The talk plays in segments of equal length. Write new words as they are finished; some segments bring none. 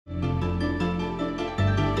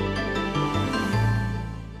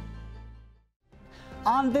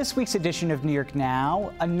On this week's edition of New York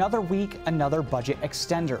Now, another week, another budget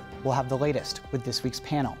extender. We'll have the latest with this week's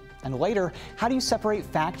panel. And later, how do you separate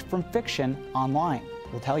fact from fiction online?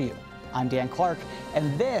 We'll tell you. I'm Dan Clark,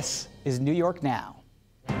 and this is New York Now.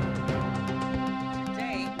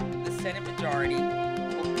 Today, the Senate majority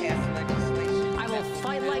will pass legislation. I will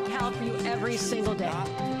fight like hell for you every single day,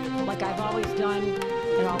 like I've always done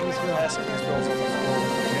and always will. Passing these bills on the floor,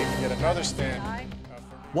 making yet another stand.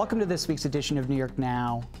 Welcome to this week's edition of New York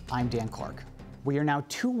Now. I'm Dan Clark. We are now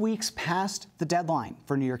 2 weeks past the deadline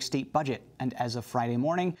for New York State budget, and as of Friday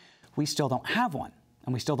morning, we still don't have one,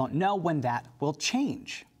 and we still don't know when that will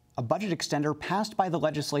change. A budget extender passed by the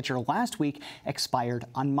legislature last week expired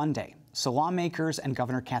on Monday, so lawmakers and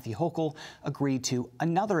Governor Kathy Hochul agreed to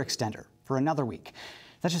another extender for another week.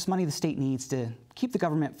 That's just money the state needs to keep the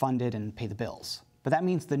government funded and pay the bills. But that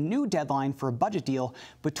means the new deadline for a budget deal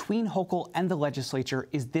between Hochul and the legislature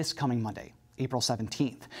is this coming Monday, April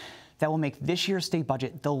 17th. That will make this year's state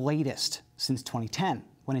budget the latest since 2010,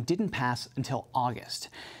 when it didn't pass until August.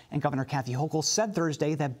 And Governor Kathy Hochul said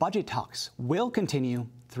Thursday that budget talks will continue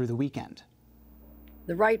through the weekend.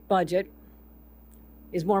 The right budget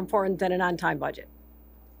is more important than an on-time budget.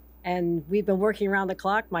 And we've been working around the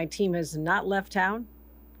clock. My team has not left town.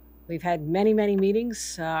 We've had many, many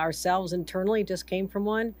meetings ourselves internally, just came from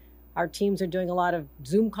one. Our teams are doing a lot of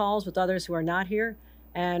Zoom calls with others who are not here,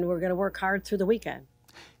 and we're going to work hard through the weekend.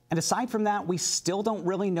 And aside from that, we still don't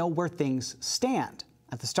really know where things stand.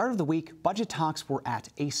 At the start of the week, budget talks were at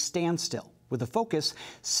a standstill, with the focus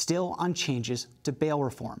still on changes to bail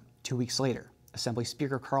reform. 2 weeks later, Assembly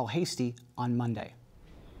Speaker Carl Heastie on Monday.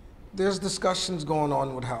 There's discussions going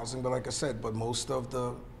on with housing, but like I said, most of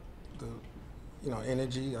the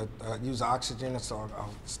energy, I use oxygen, so I'll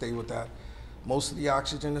stay with that. Most of the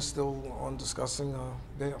oxygen is still on discussing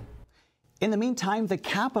bail. In the meantime, the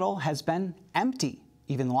Capitol has been empty.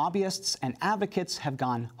 Even lobbyists and advocates have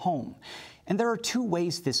gone home. And there are two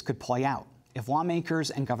ways this could play out. If lawmakers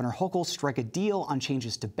and Governor Hochul strike a deal on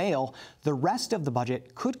changes to bail, the rest of the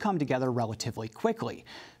budget could come together relatively quickly.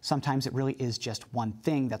 Sometimes it really is just one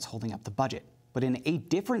thing that's holding up the budget. But in a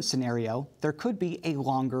different scenario, there could be a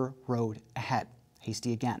longer road ahead.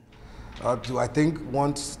 Heastie again. Do I think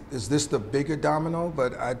is this the bigger domino?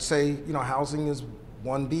 But I'd say, housing is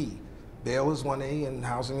 1B, bail is 1A, and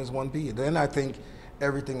housing is 1B. Then I think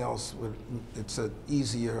everything else, it's an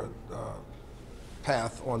easier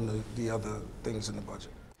path on the other things in the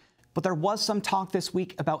budget. But there was some talk this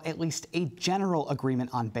week about at least a general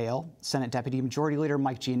agreement on bail. Senate Deputy Majority Leader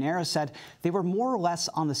Mike Gianera said they were more or less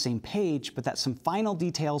on the same page, but that some final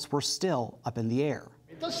details were still up in the air.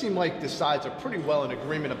 It does seem like the sides are pretty well in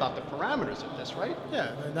agreement about the parameters of this, right?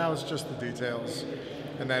 Yeah, and now it's just the details,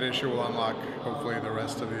 and that issue will unlock, hopefully, the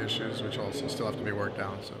rest of the issues, which also still have to be worked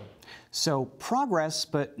out. So progress,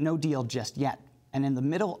 but no deal just yet. And in the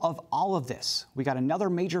middle of all of this, we got another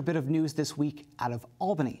major bit of news this week out of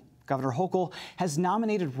Albany. Governor Hochul has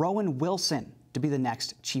nominated Rowan Wilson to be the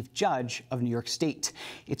next Chief Judge of New York State.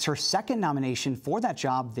 It's her second nomination for that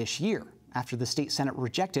job this year, after the state Senate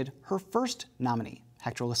rejected her first nominee,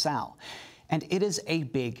 Hector LaSalle. And it is a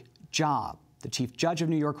big job. The Chief Judge of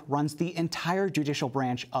New York runs the entire judicial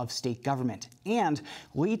branch of state government and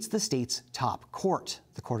leads the state's top court,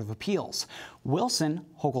 the Court of Appeals. Wilson,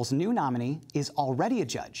 Hochul's new nominee, is already a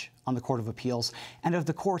judge on the Court of Appeals, and of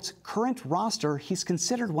the court's current roster, he's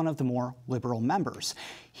considered one of the more liberal members.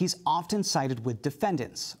 He's often sided with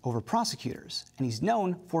defendants over prosecutors, and he's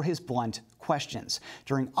known for his blunt questions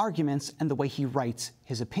during arguments and the way he writes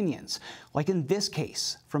his opinions, like in this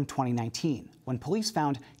case from 2019, when police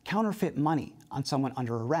found counterfeit money on someone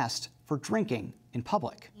under arrest for drinking in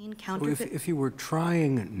public. So if you were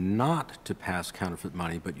trying not to pass counterfeit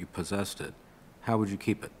money, but you possessed it, how would you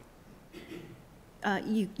keep it?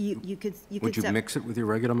 Would you mix it with your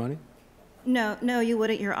regular money? No, you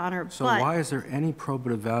wouldn't, Your Honor. So why is there any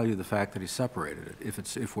probative value of the fact that he separated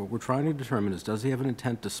it? If what we're trying to determine is, does he have an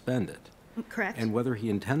intent to spend it? Correct. And whether he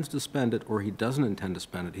intends to spend it or he doesn't intend to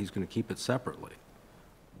spend it, he's going to keep it separately.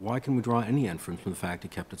 Why can we draw any inference from the fact he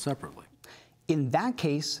kept it separately? In that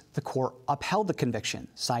case, the court upheld the conviction,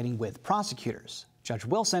 siding with prosecutors. Judge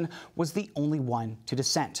Wilson was the only one to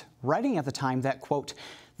dissent, writing at the time that, quote,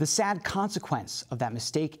 "The sad consequence of that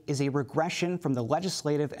mistake is a regression from the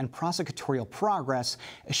legislative and prosecutorial progress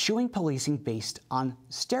eschewing policing based on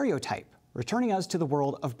stereotype, returning us to the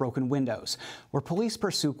world of broken windows, where police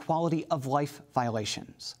pursue quality of life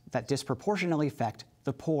violations that disproportionately affect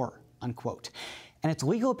the poor," unquote. And it's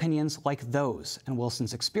legal opinions like those and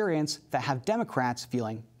Wilson's experience that have Democrats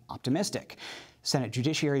feeling optimistic. Senate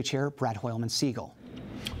Judiciary Chair Brad Hoylman-Siegel.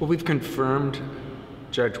 Well, we've confirmed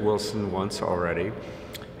Judge Wilson once already.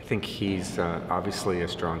 I think he's obviously a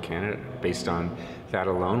strong candidate based on that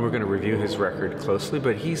alone. We're going to review his record closely,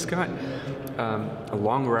 but he's got a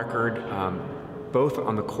long record both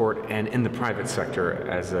on the court and in the private sector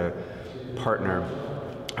as a partner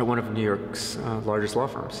at one of New York's largest law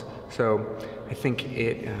firms. So I think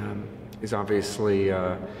it is obviously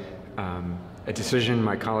a decision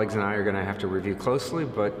my colleagues and I are going to have to review closely,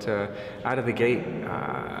 but out of the gate,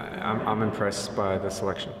 I'm impressed by the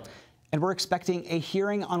selection. And we're expecting a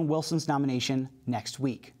hearing on Wilson's nomination next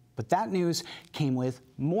week. But that news came with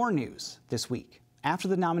more news this week. After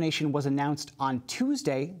the nomination was announced on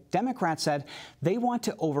Tuesday, Democrats said they want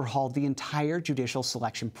to overhaul the entire judicial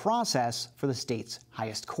selection process for the state's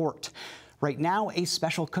highest court. Right now, a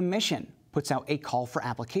special commission puts out a call for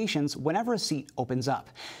applications whenever a seat opens up.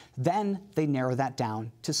 Then they narrow that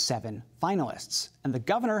down to 7 finalists, and the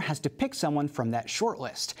governor has to pick someone from that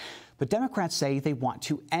shortlist. But Democrats say they want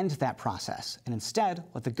to end that process and instead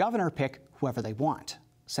let the governor pick whoever they want.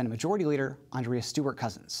 Senate Majority Leader Andrea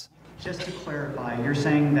Stewart-Cousins. Just to clarify, you're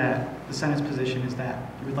saying that the Senate's position is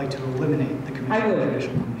that you would like to eliminate the Commission of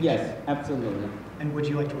Judicial Nomination? Yes, absolutely. And would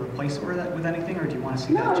you like to replace it with anything, or do you want to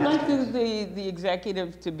see that? No, I'd like the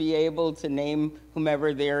executive to be able to name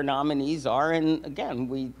whomever their nominees are, and again,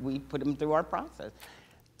 we put them through our process.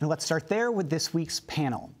 And let's start there with this week's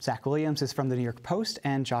panel. Zach Williams is from the New York Post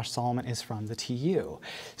and Josh Solomon is from the TU.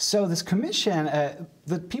 So this commission,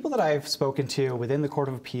 the people that I've spoken to within the Court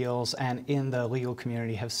of Appeals and in the legal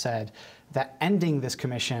community have said that ending this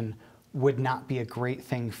commission would not be a great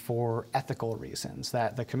thing for ethical reasons,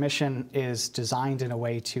 that the commission is designed in a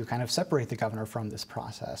way to kind of separate the governor from this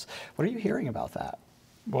process. What are you hearing about that?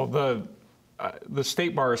 Well, the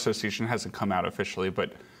State Bar Association hasn't come out officially,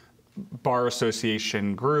 but bar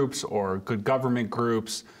association groups or good government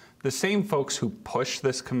groups, the same folks who pushed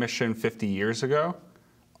this commission 50 years ago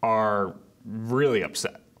are really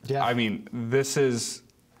upset. Yeah. I mean,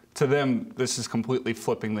 to them, this is completely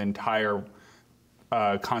flipping the entire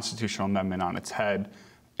constitutional amendment on its head.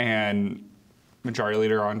 And Majority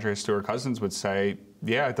Leader Andrea Stewart-Cousins would say,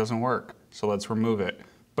 yeah, it doesn't work, so let's remove it.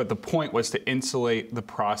 But the point was to insulate the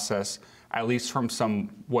process, at least from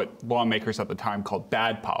what lawmakers at the time called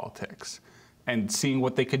bad politics, and seeing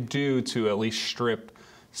what they could do to at least strip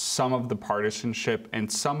some of the partisanship and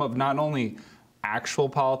some of not only actual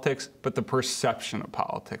politics, but the perception of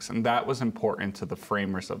politics. And that was important to the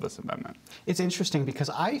framers of this amendment. It's interesting because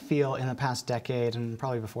I feel in the past decade, and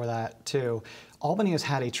probably before that too, Albany has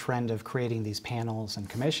had a trend of creating these panels and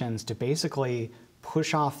commissions to basically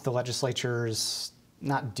push off the legislature's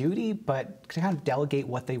not duty, but to kind of delegate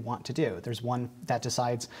what they want to do. There's one that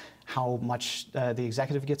decides how much the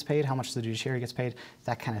executive gets paid, how much the judiciary gets paid,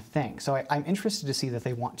 that kind of thing. So I'm interested to see that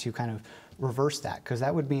they want to kind of reverse that, because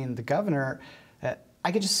that would mean the governor,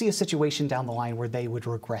 I could just see a situation down the line where they would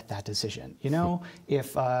regret that decision. You know,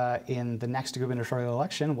 if in the next gubernatorial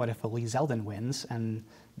election, what if Lee Zeldin wins, and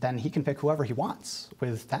then he can pick whoever he wants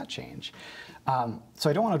with that change. So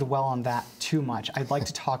I don't want to dwell on that too much. I'd like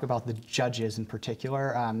to talk about the judges in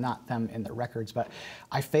particular, not them in their records, but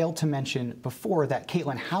I failed to mention before that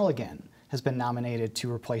Caitlin Halligan has been nominated to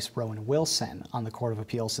replace Rowan Wilson on the Court of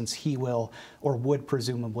Appeals, since he will or would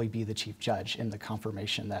presumably be the chief judge in the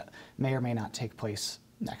confirmation that may or may not take place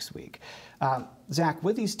next week. Zach,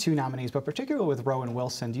 with these 2 nominees, but particularly with Rowan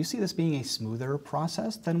Wilson, do you see this being a smoother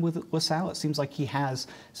process than with LaSalle? It seems like he has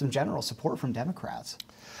some general support from Democrats.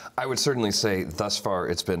 I would certainly say thus far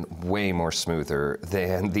it's been way more smoother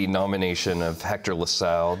than the nomination of Hector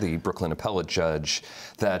LaSalle, the Brooklyn appellate judge,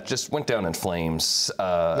 that just went down in flames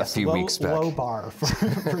a few weeks back. Low bar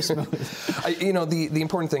for smooth. You know, the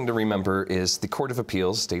important thing to remember is the Court of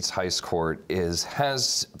Appeals, state's highest court,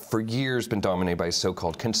 has for years been dominated by a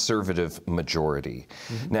so-called conservative majority.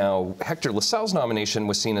 Now, Hector LaSalle's nomination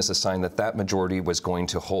was seen as a sign that that majority was going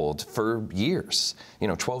to hold for years, you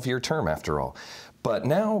know, 12-year term after all. But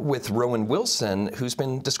now with Rowan Wilson, who's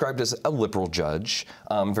been described as a liberal judge,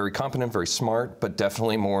 very competent, very smart, but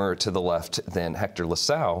definitely more to the left than Hector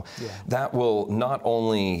LaSalle, that will not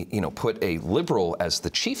only, you know, put a liberal as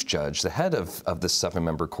the chief judge, the head of this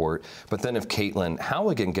 7-member court, but then if Caitlin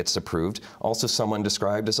Halligan gets approved, also someone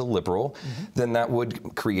described as a liberal, then that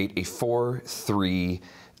would create a 4-3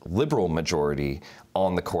 liberal majority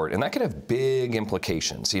on the court, and that could have big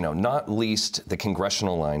implications, not least the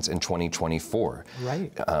congressional lines in 2024.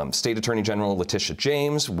 Right. State Attorney General Letitia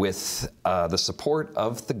James, with the support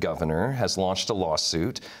of the governor, has launched a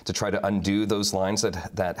lawsuit to try to undo those lines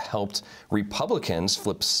that helped Republicans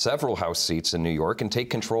flip several House seats in New York and take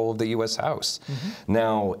control of the U.S. House.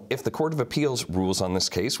 Now, if the Court of Appeals rules on this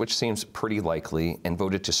case, which seems pretty likely, and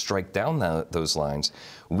voted to strike down those lines,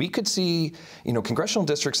 we could see, congressional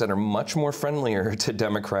districts that are much more friendlier to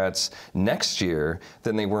Democrats next year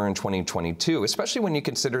than they were in 2022, especially when you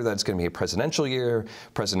consider that it's going to be a presidential year.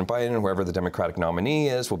 President Biden, whoever the Democratic nominee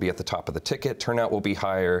is, will be at the top of the ticket. Turnout will be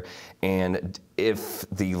higher. And if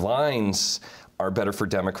the lines are better for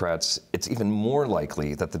Democrats, it's even more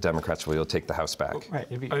likely that the Democrats will take the House back.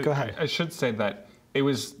 Right. Go ahead. I should say that it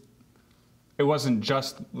wasn't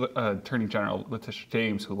just Attorney General Letitia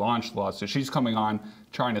James who launched the lawsuit. She's coming on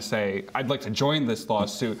trying to say, I'd like to join this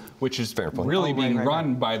lawsuit, which is really being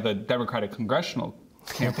run by the Democratic Congressional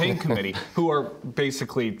Campaign Committee, who are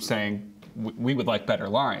basically saying, we would like better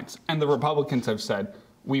lines. And the Republicans have said,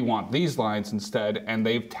 we want these lines instead, and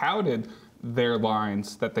they've touted their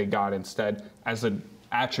lines that they got instead as an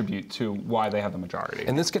attribute to why they have the majority.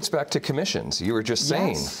 And this gets back to commissions. You were just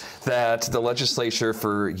saying that the legislature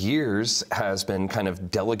for years has been kind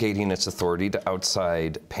of delegating its authority to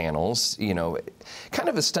outside panels, kind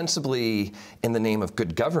of ostensibly in the name of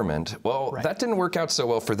good government. Well, that didn't work out so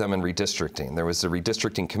well for them in redistricting. There was a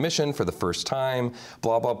redistricting commission for the first time,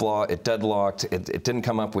 blah, blah, blah. It deadlocked. It didn't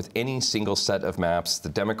come up with any single set of maps. The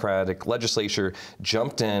Democratic legislature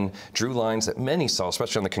jumped in, drew lines that many saw,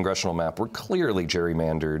 especially on the congressional map, were clearly gerrymandered,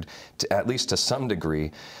 at least to some degree.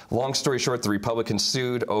 Long story short, the Republicans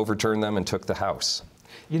sued, overturned them, and took the House.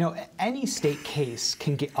 Any state case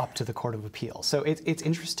can get up to the Court of Appeals. So it's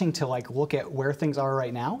interesting to look at where things are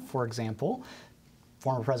right now. For example,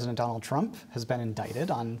 former President Donald Trump has been indicted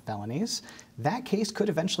on felonies. That case could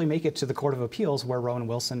eventually make it to the Court of Appeals, where Rowan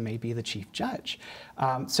Wilson may be the chief judge.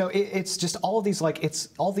 So it's just all of these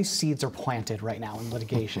all these seeds are planted right now in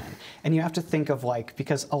litigation, and you have to think of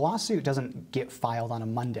because a lawsuit doesn't get filed on a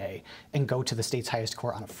Monday and go to the state's highest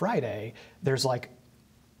court on a Friday. There's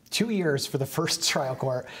 2 years for the first trial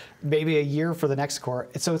court, maybe a year for the next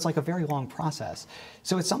court. So it's a very long process.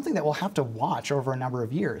 So it's something that we'll have to watch over a number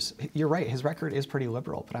of years. You're right, his record is pretty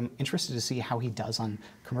liberal, but I'm interested to see how he does on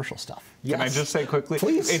commercial stuff. Can I just say quickly?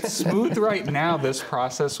 Please. It's smooth right now, this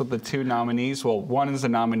process with the two nominees. Well, one is a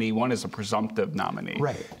nominee, one is a presumptive nominee.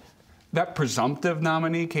 Right. That presumptive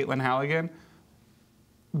nominee, Caitlin Halligan,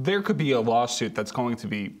 there could be a lawsuit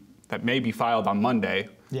that may be filed on Monday.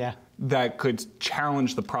 Yeah. That could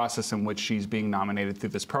challenge the process in which she's being nominated through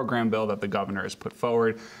this program bill that the governor has put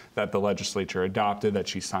forward, that the legislature adopted, that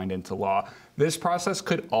she signed into law. This process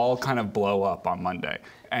could all kind of blow up on Monday.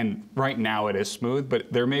 And right now it is smooth,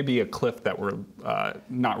 but there may be a cliff that we're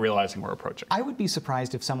not realizing we're approaching. I would be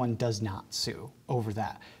surprised if someone does not sue over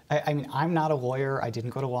that. I mean, I'm not a lawyer. I didn't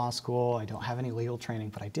go to law school. I don't have any legal training,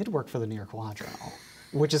 but I did work for the New York Law Journal,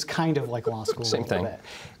 which is kind of like law school. Same thing.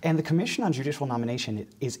 And the Commission on Judicial Nomination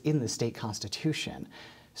is in the state constitution.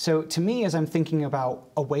 So to me, as I'm thinking about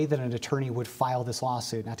a way that an attorney would file this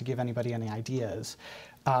lawsuit, not to give anybody any ideas,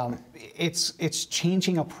 it's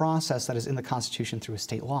changing a process that is in the Constitution through a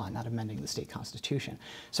state law, not amending the state constitution.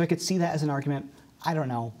 So I could see that as an argument. I don't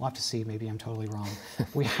know. We'll have to see. Maybe I'm totally wrong.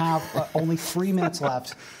 We have only 3 minutes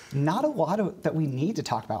left. Not a lot that we need to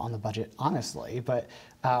talk about on the budget, honestly. But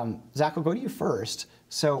Zach, I'll go to you first.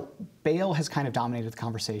 So bail has kind of dominated the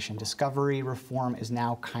conversation. Discovery reform is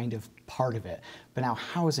now kind of part of it. But now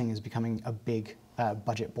housing is becoming a big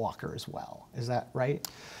budget blocker as well. Is that right?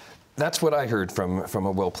 That's what I heard from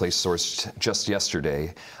a well-placed source just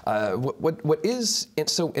yesterday. What is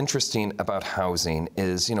so interesting about housing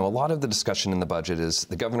is, a lot of the discussion in the budget is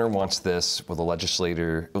the governor wants this, will the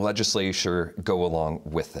legislature go along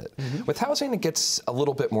with it? Mm-hmm. With housing, it gets a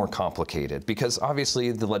little bit more complicated because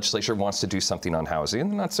obviously the legislature wants to do something on housing and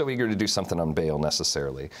they're not so eager to do something on bail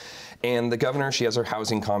necessarily. And the governor, she has her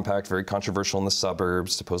housing compact, very controversial in the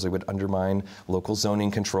suburbs, supposedly would undermine local zoning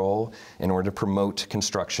control in order to promote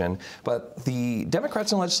construction. But the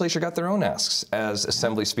Democrats in the legislature got their own asks, as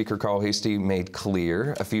Assembly Speaker Carl Hastie made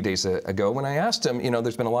clear a few days ago when I asked him,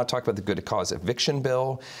 there's been a lot of talk about the good cause eviction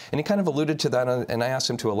bill, and he kind of alluded to that, and I asked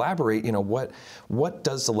him to elaborate, what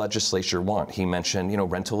does the legislature want? He mentioned,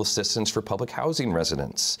 rental assistance for public housing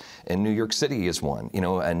residents, and New York City is one,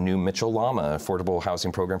 a new Mitchell-Lama affordable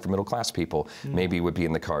housing program for middle-class people maybe would be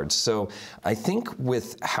in the cards. So I think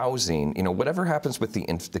with housing, whatever happens with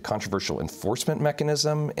the controversial enforcement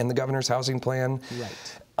mechanism in the governor's housing plan,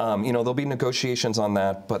 There'll be negotiations on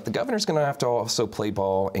that, but the governor's going to have to also play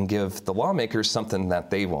ball and give the lawmakers something that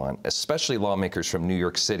they want, especially lawmakers from New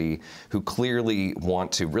York City who clearly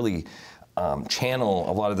want to really channel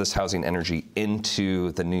a lot of this housing energy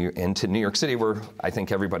into New York City, where I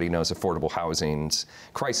think everybody knows affordable housing's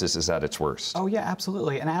crisis is at its worst. Oh yeah,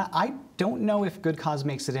 absolutely. And I don't know if Good Cause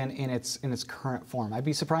makes it in its current form. I'd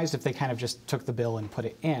be surprised if they kind of just took the bill and put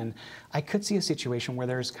it in. I could see a situation where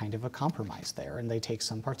there's kind of a compromise there, and they take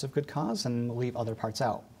some parts of Good Cause and leave other parts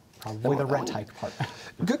out. Probably the rent hike part.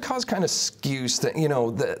 Good Cause kind of skews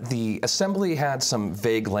that, the Assembly had some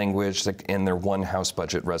vague language in their one House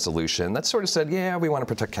budget resolution that sort of said, yeah, we want to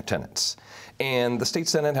protect tenants. And the state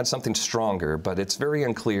Senate had something stronger, but it's very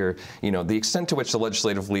unclear, the extent to which the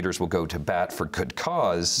legislative leaders will go to bat for Good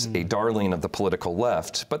Cause, a darling of the political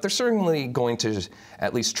left. But they're certainly going to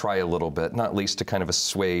at least try a little bit, not least to kind of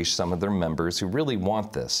assuage some of their members who really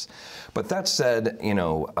want this. But that said,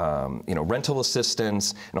 rental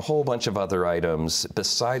assistance and a whole bunch of other items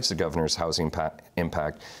besides the governor's housing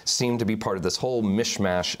impact seem to be part of this whole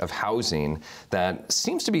mishmash of housing that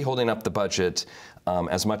seems to be holding up the budget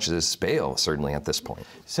as much as bail, certainly at this point.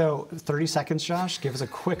 So 30 seconds, Josh, give us a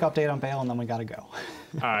quick update on bail and then we got to go.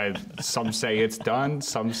 Some say it's done,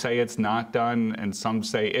 some say it's not done, and some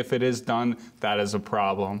say if it is done, that is a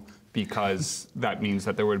problem because that means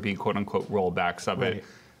that there would be quote unquote rollbacks of it.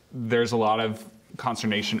 There's a lot of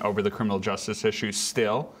consternation over the criminal justice issue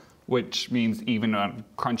still, which means even a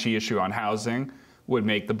crunchy issue on housing would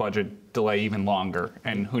make the budget delay even longer.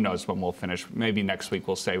 And who knows when we'll finish. Maybe next week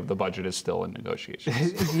we'll say the budget is still in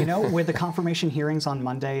negotiations. With the confirmation hearings on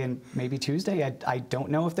Monday and maybe Tuesday, I don't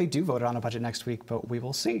know if they do vote on a budget next week, but we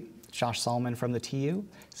will see. Josh Solomon from the TU,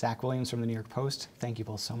 Zach Williams from the New York Post, thank you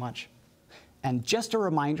both so much. And just a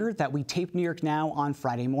reminder that we tape New York Now on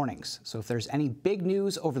Friday mornings. So if there's any big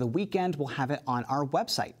news over the weekend, we'll have it on our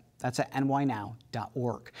website. That's at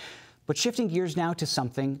nynow.org. But shifting gears now to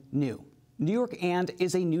something new. New York And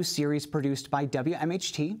is a new series produced by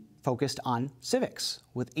WMHT focused on civics.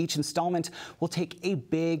 With each installment, we'll take a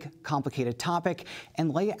big, complicated topic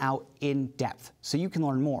and lay it out in depth so you can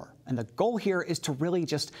learn more. And the goal here is to really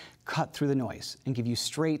just cut through the noise and give you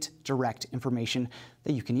straight, direct information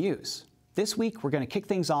that you can use. This week, we're going to kick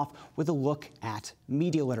things off with a look at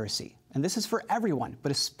media literacy. And this is for everyone, but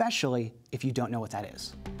especially if you don't know what that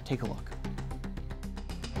is. Take a look.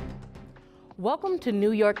 Welcome to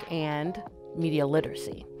New York And Media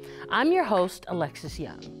Literacy. I'm your host, Alexis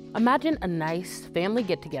Young. Imagine a nice family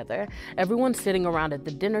get-together, everyone sitting around at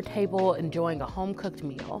the dinner table enjoying a home-cooked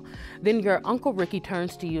meal. Then your Uncle Ricky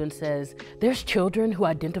turns to you and says, there's children who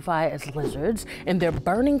identify as lizards and they're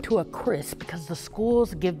burning to a crisp because the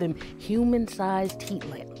schools give them human-sized heat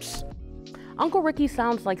lamps. Uncle Ricky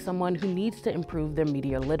sounds like someone who needs to improve their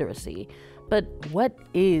media literacy. But what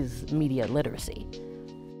is media literacy?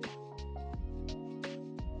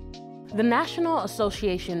 The National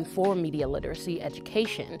Association for Media Literacy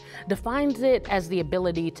Education defines it as the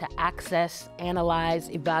ability to access, analyze,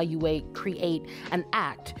 evaluate, create, and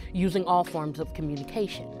act using all forms of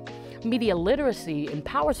communication. Media literacy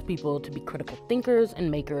empowers people to be critical thinkers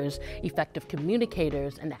and makers, effective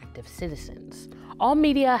communicators, and active citizens. All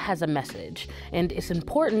media has a message, and it's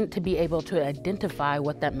important to be able to identify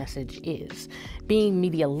what that message is. Being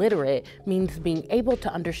media literate means being able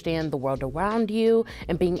to understand the world around you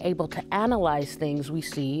and being able to analyze things we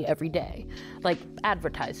see every day, like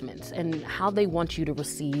advertisements and how they want you to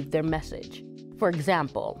receive their message. For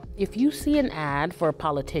example, if you see an ad for a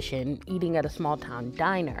politician eating at a small-town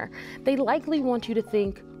diner, they likely want you to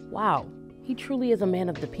think, wow, he truly is a man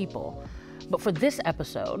of the people. But for this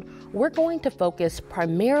episode, we're going to focus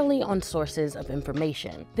primarily on sources of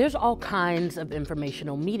information. There's all kinds of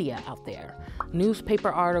informational media out there. Newspaper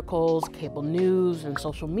articles, cable news, and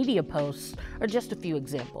social media posts are just a few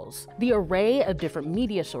examples. The array of different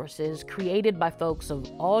media sources created by folks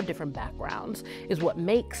of all different backgrounds is what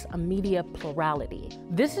makes a media plurality.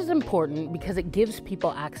 This is important because it gives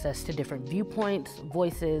people access to different viewpoints,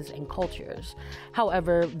 voices, and cultures.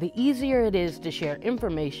 However, the easier it is to share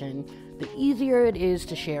information, the easier it is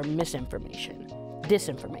to share misinformation,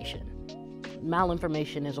 disinformation.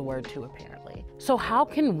 Malinformation is a word too, apparently. So how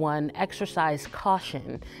can one exercise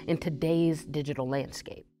caution in today's digital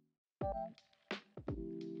landscape?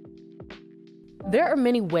 There are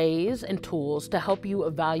many ways and tools to help you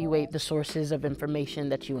evaluate the sources of information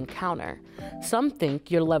that you encounter. Some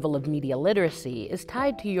think your level of media literacy is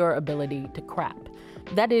tied to your ability to crap.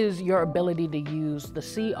 That is, your ability to use the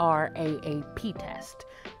CRAAP test.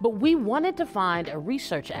 But we wanted to find a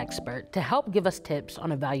research expert to help give us tips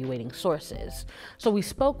on evaluating sources. So we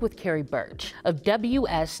spoke with Carrie Birch of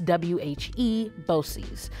WSWHE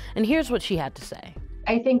BOCES, and here's what she had to say.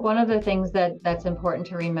 I think one of the things that's important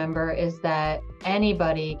to remember is that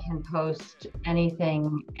anybody can post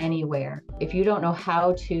anything anywhere. If you don't know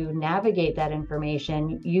how to navigate that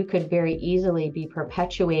information, you could very easily be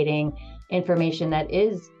perpetuating information that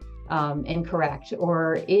is incorrect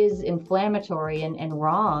or is inflammatory and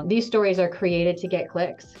wrong. These stories are created to get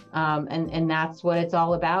clicks, and that's what it's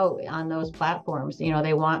all about on those platforms. You know,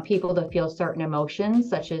 they want people to feel certain emotions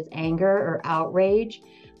such as anger or outrage.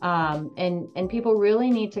 And people really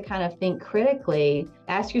need to kind of think critically.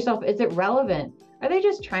 Ask yourself, is it relevant? Are they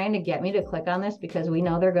just trying to get me to click on this because we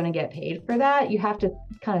know they're going to get paid for that? You have to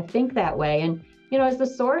kind of think that way. And, you know, is the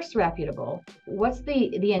source reputable? What's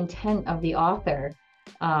the intent of the author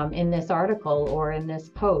in this article or in this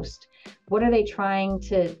post? What are they trying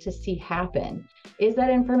to see happen? Is that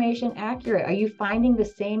information accurate? Are you finding the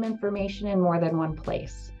same information in more than one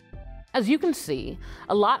place? As you can see,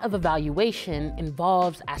 a lot of evaluation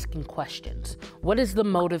involves asking questions. What is the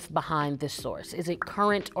motive behind this source? Is it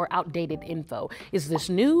current or outdated info? Is this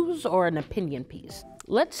news or an opinion piece?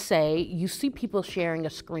 Let's say you see people sharing a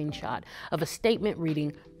screenshot of a statement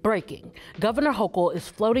reading, "Breaking, Governor Hochul is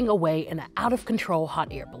floating away in an out-of-control hot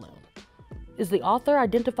air balloon." Is the author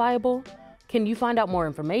identifiable? Can you find out more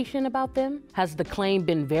information about them? Has the claim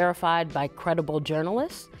been verified by credible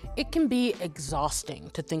journalists? It can be exhausting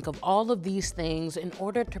to think of all of these things in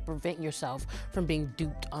order to prevent yourself from being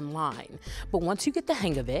duped online. But once you get the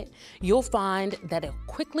hang of it, you'll find that it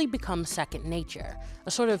quickly becomes second nature,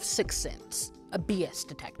 a sort of sixth sense, a BS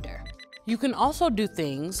detector. You can also do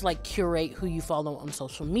things like curate who you follow on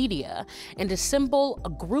social media and assemble a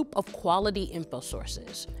group of quality info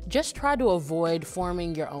sources. Just try to avoid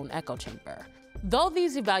forming your own echo chamber. Though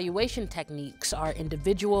these evaluation techniques are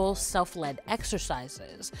individual, self-led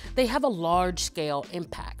exercises, they have a large-scale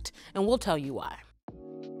impact, and we'll tell you why.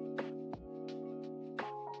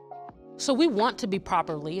 So we want to be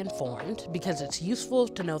properly informed because it's useful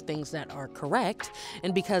to know things that are correct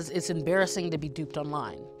and because it's embarrassing to be duped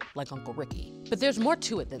online, like Uncle Ricky. But there's more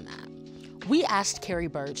to it than that. We asked Carrie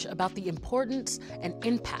Birch about the importance and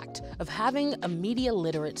impact of having a media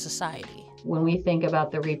literate society. When we think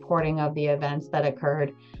about the reporting of the events that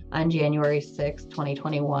occurred on January 6,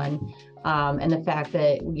 2021, and the fact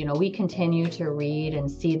that, you know, we continue to read and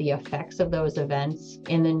see the effects of those events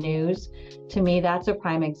in the news, to me, that's a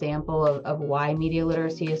prime example of why media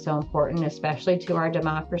literacy is so important, especially to our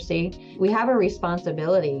democracy. We have a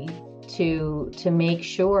responsibility to make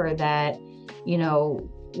sure that, you know,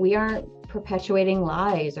 we aren't perpetuating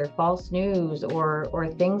lies or false news or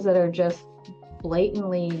things that are just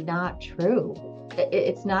blatantly not true.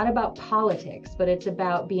 It's not about politics, but it's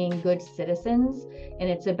about being good citizens, and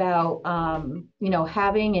it's about you know,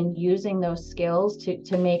 having and using those skills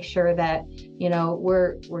to make sure that, you know,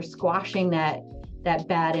 we're squashing that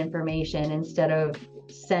bad information instead of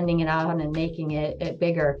sending it out and making it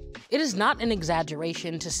bigger. It is not an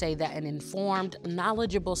exaggeration to say that an informed,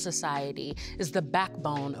 knowledgeable society is the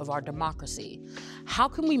backbone of our democracy. How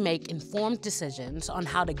can we make informed decisions on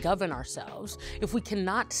how to govern ourselves if we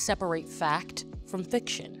cannot separate fact from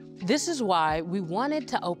fiction? This is why we wanted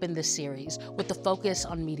to open this series with the focus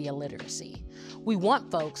on media literacy. We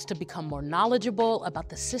want folks to become more knowledgeable about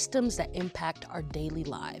the systems that impact our daily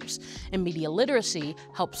lives, and media literacy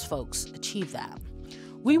helps folks achieve that.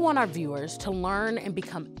 We want our viewers to learn and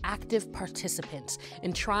become active participants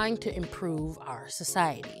in trying to improve our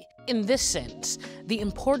society. In this sense, the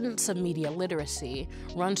importance of media literacy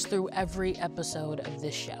runs through every episode of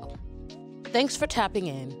this show. Thanks for tapping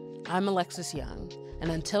in. I'm Alexis Young,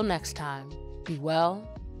 and until next time, be well,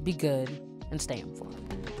 be good, and stay informed.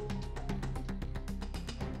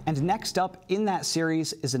 And next up in that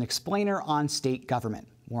series is an explainer on state government.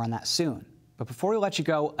 More on that soon. But before we let you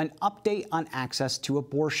go, an update on access to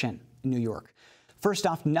abortion in New York. First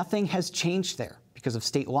off, nothing has changed there. Because of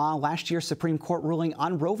state law, last year's Supreme Court ruling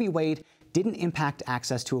on Roe v. Wade didn't impact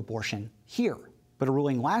access to abortion here. But a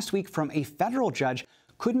ruling last week from a federal judge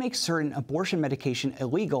could make certain abortion medication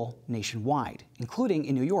illegal nationwide, including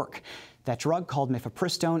in New York. That drug, called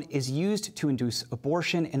mifepristone, is used to induce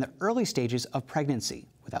abortion in the early stages of pregnancy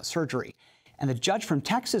without surgery. And the judge from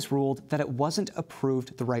Texas ruled that it wasn't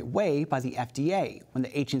approved the right way by the FDA when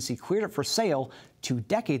the agency cleared it for sale 2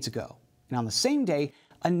 decades ago. And on the same day,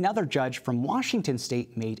 another judge from Washington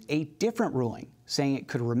state made a different ruling, saying it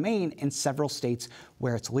could remain in several states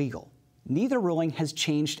where it's legal. Neither ruling has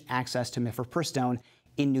changed access to mifepristone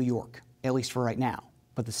in New York, at least for right now.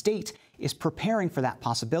 But the state is preparing for that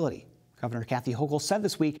possibility, Governor Kathy Hochul said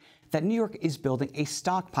this week that New York is building a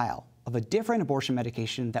stockpile of a different abortion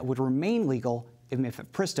medication that would remain legal if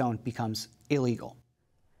mifepristone becomes illegal.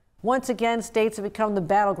 Once again, states have become the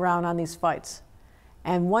battleground on these fights.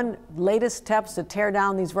 And one latest steps to tear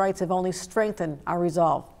down these rights have only strengthened our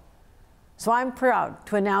resolve. So I'm proud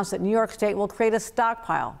to announce that New York State will create a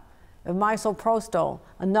stockpile of misoprostol,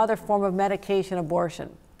 another form of medication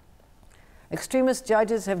abortion. Extremist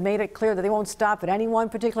judges have made it clear that they won't stop at any one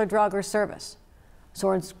particular drug or service. So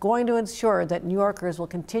we're going to ensure that New Yorkers will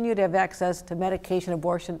continue to have access to medication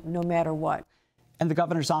abortion no matter what. And the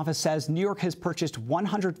governor's office says New York has purchased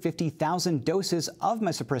 150,000 doses of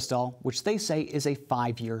misoprostol, which they say is a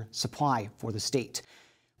 5-year supply for the state.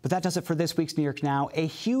 But that does it for this week's New York Now. A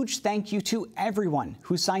huge thank you to everyone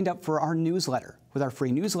who signed up for our newsletter. With our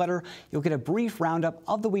free newsletter, you'll get a brief roundup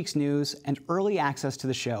of the week's news and early access to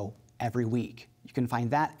the show every week. You can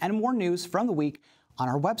find that and more news from the week on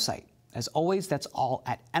our website. As always, that's all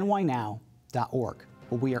at nynow.org.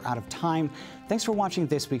 Well, we are out of time. Thanks for watching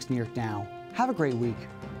this week's New York Now. Have a great week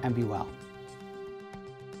and be well.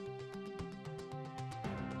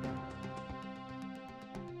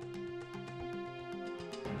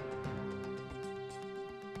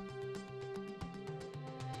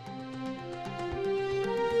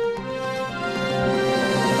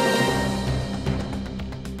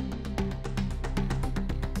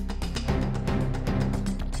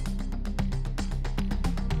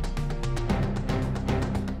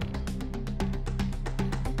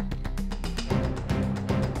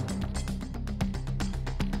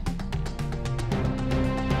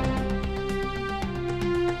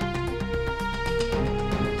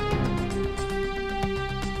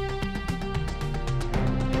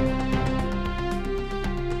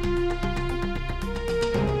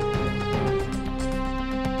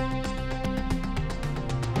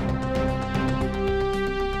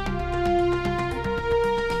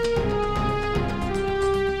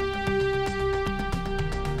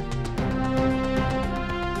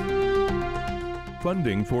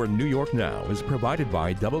 Funding for New York Now is provided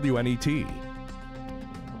by WMHT.